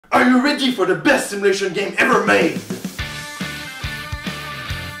Are you ready for the best simulation game ever made?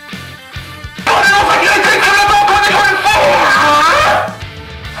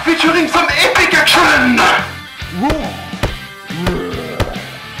 Featuring some epic action!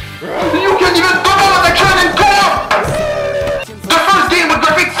 You can even double on action and co-op! The first game with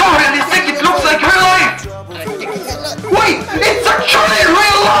graphics so realistic it looks like real life! Wait, it's actually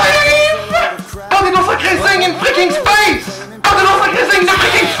real life! Potatooooo racing in freaking space! Potatooooo racing in the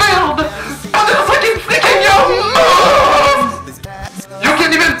freaking field! Potatooooo freaking your mom! You can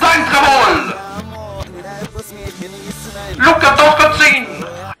even time travel! Look at those cutscenes!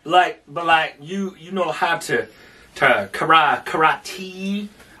 But you know how to karate,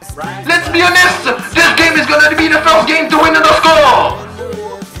 right? Let's be honest, this game is gonna be the first game to win the score!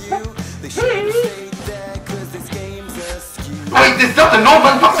 Wait, is that a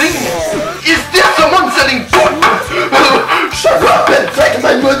normal thing? Is there someone selling food? Shut up and take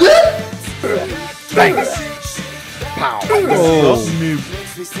my money! Thanks. Pow. Oh.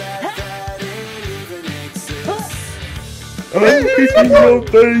 I'm kicking your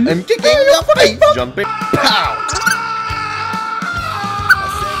face. I'm kicking your face. Jumping. Pow.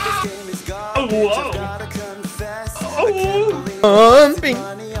 Oh, wow. Oh. Jumping.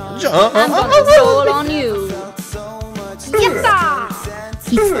 Jump. I'm gonna soul on you. Yatta!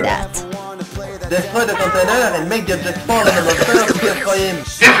 It's that. Destroy the container and make the object fall in the monster to destroy him.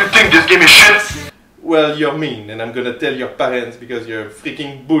 If you think this game is shit, well, you're mean, and I'm gonna tell your parents because you're a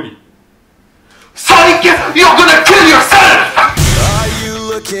freaking bully. Sonic, you're gonna kill yourself! Are you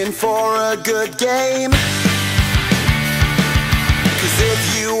looking for a good game? 'Cause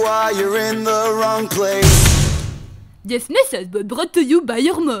if you are, you're in the wrong place. This message was brought to you by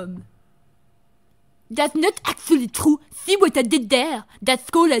your mom. That's not actually true. See what I did there? That's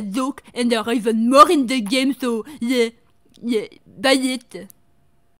called a joke, and there are even more in the game, so yeah, buy it.